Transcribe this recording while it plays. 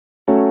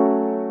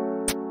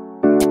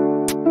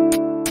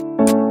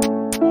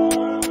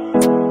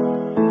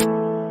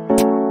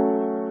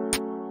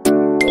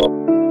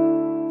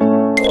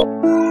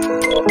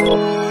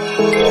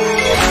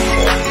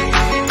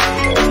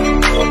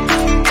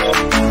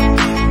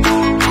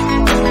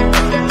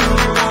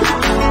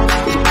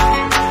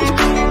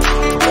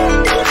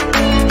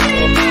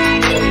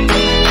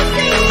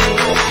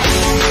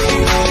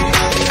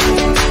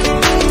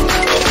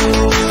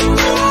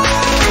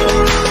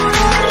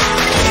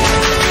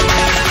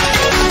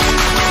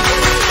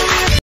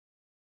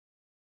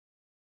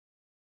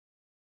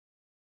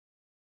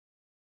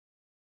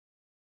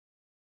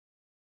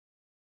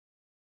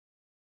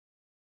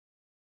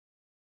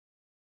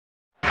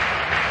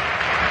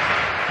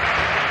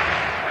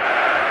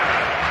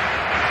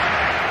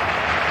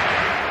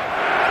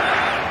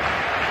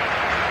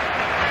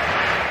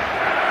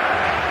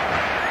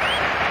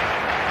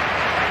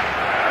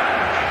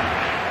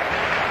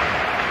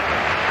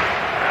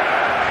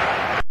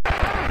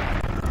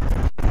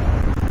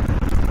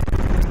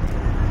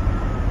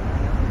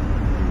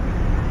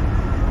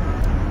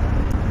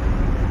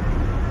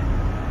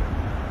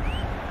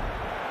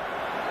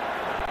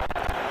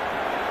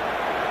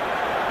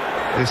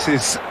This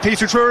is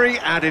Peter Drury,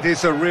 and it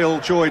is a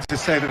real joy to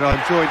say that I'm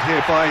joined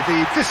here by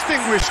the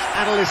distinguished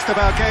analyst of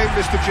our game,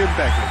 Mr. Jim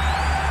Begley.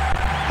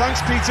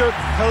 Thanks, Peter.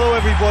 Hello,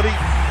 everybody.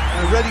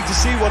 Ready to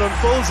see what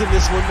unfolds in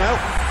this one now.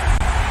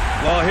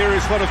 Well, here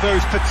is one of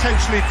those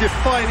potentially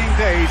defining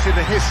days in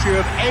the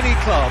history of any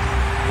club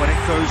when it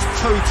goes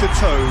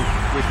toe-to-toe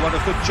with one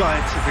of the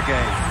giants of the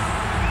game.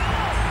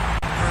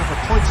 I've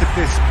appointed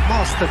this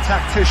master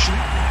tactician.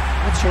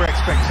 What's your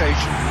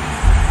expectation?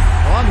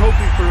 Well, I'm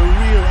hoping for a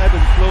real ebb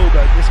and flow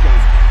about this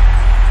game.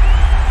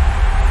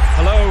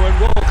 Hello and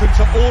welcome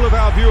to all of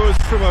our viewers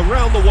from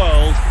around the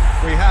world.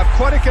 We have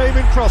quite a game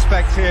in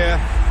prospect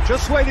here,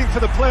 just waiting for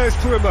the players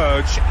to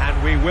emerge,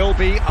 and we will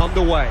be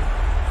underway.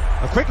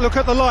 A quick look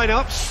at the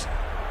lineups.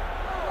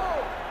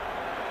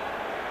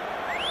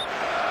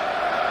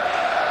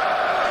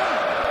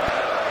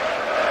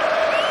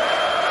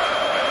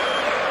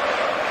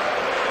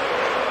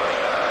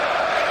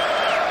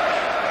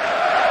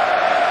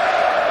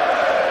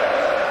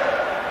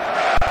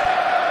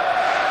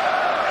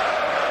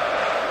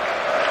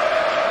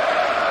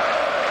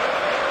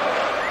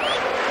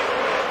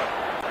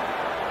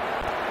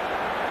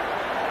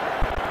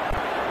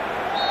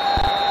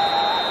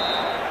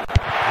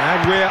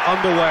 We're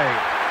underway.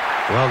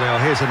 Well, now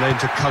here's a name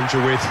to conjure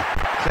with.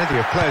 Plenty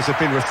of players have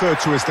been referred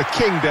to as the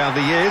king down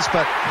the years,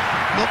 but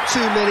not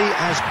too many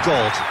as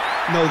God.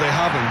 No, they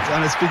haven't,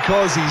 and it's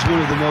because he's one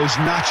of the most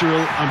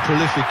natural and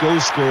prolific goal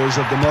scorers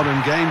of the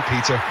modern game,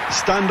 Peter.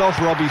 Stand off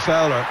Robbie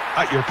Fowler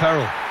at your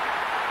peril.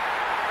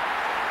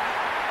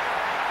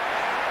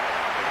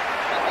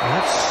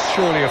 That's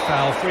surely a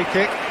foul. Free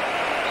kick.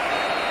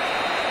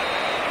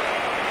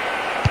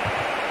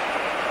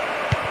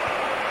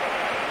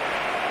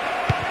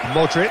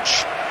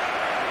 Mudryk.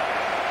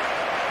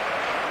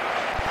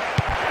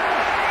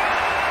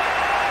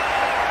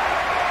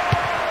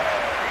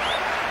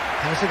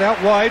 Has it out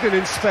wide and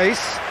in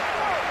space.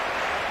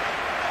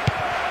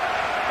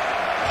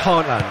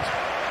 Haaland.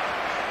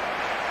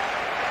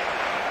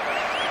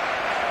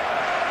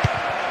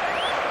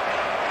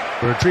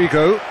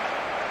 Rodrigo.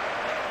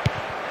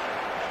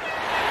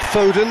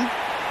 Foden.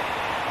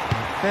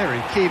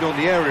 Very keen on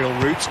the aerial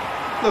route.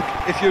 Look,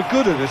 if you're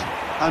good at it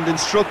and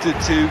instructed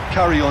to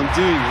carry on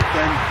doing it,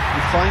 then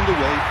you find a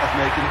way of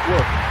making it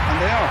work,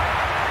 and they are.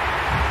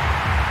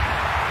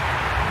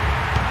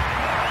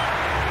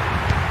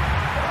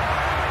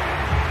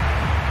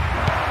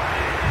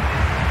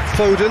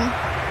 Foden.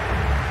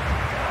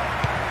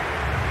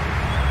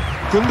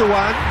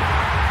 Gundogan.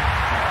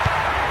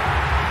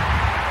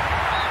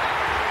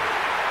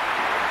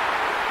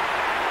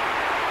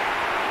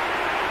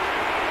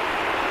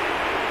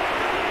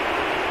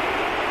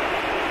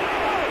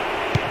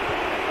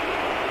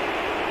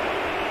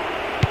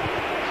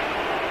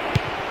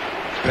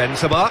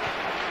 Benzema.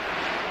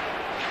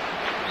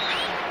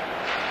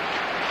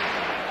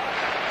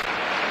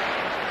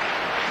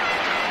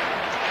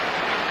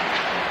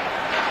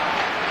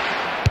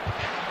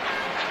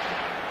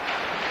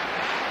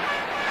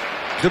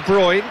 De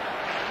Bruyne.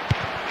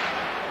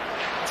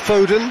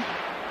 Foden.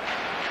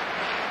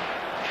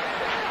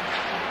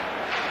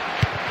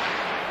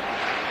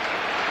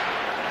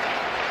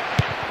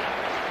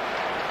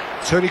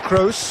 Toni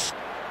Kroos.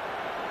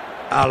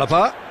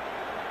 Alaba.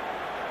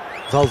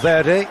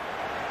 Valverde.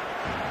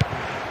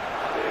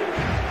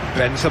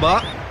 Benzema.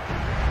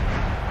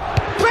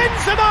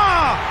 Benzema!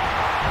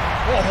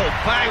 Oh,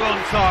 bang on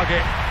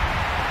target.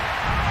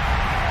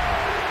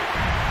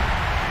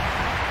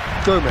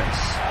 Gomez.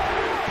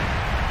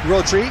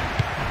 Rodri.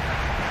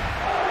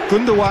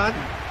 Gundogan.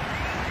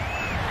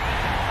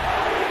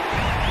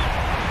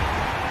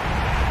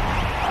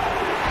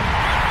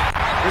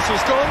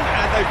 Whistle's gone,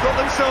 and they've got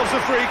themselves a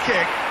free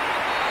kick.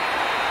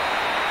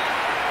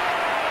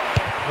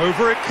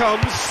 Over it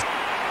comes.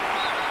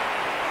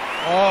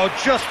 Oh,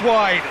 just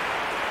wide.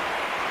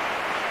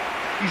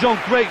 He's on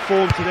great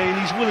form today and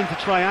he's willing to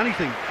try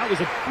anything. That was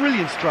a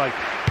brilliant strike.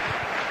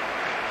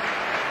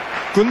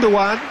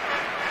 Gundogan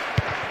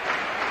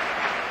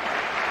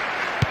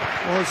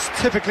was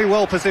typically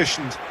well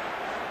positioned.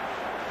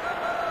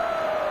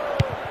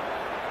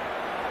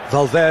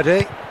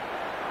 Valverde.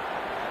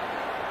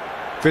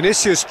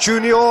 Vinicius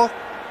Junior.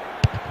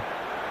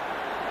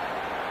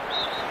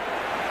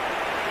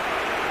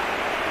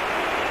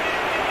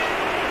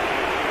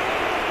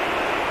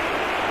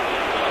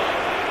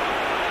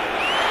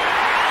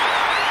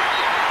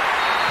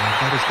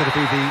 That is going to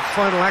be the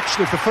final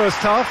action of the first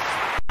half.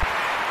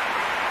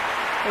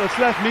 Well, it's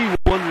left me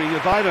wondering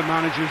if either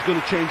manager is going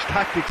to change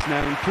tactics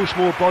now and push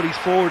more bodies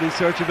forward in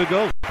search of a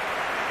goal.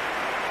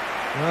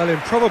 Well, in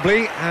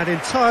probably an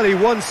entirely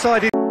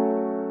one-sided...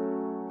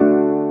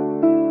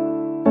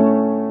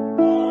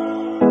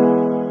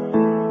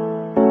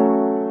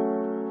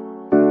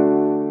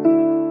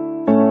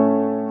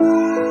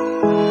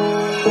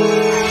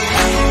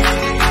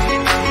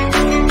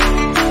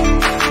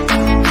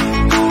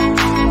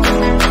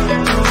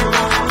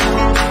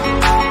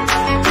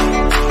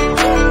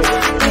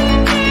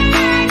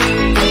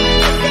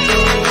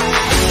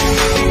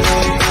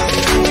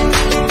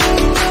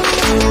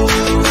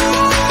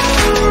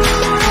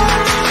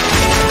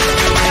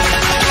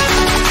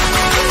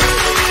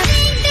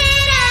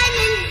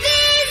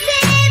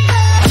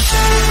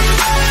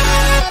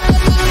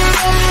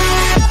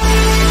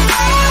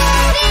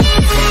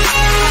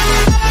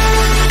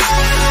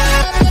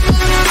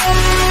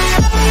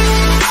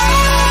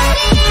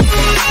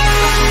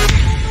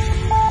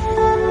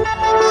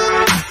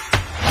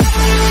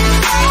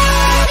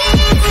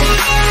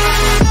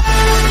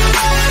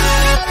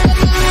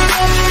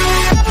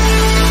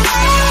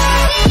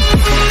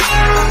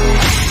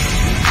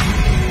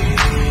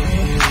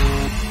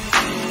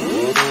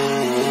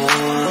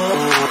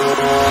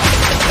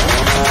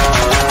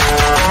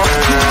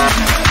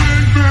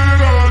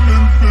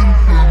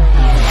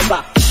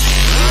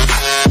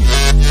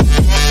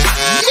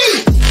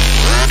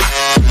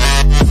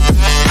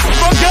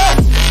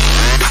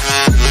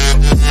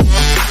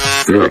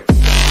 Yeah.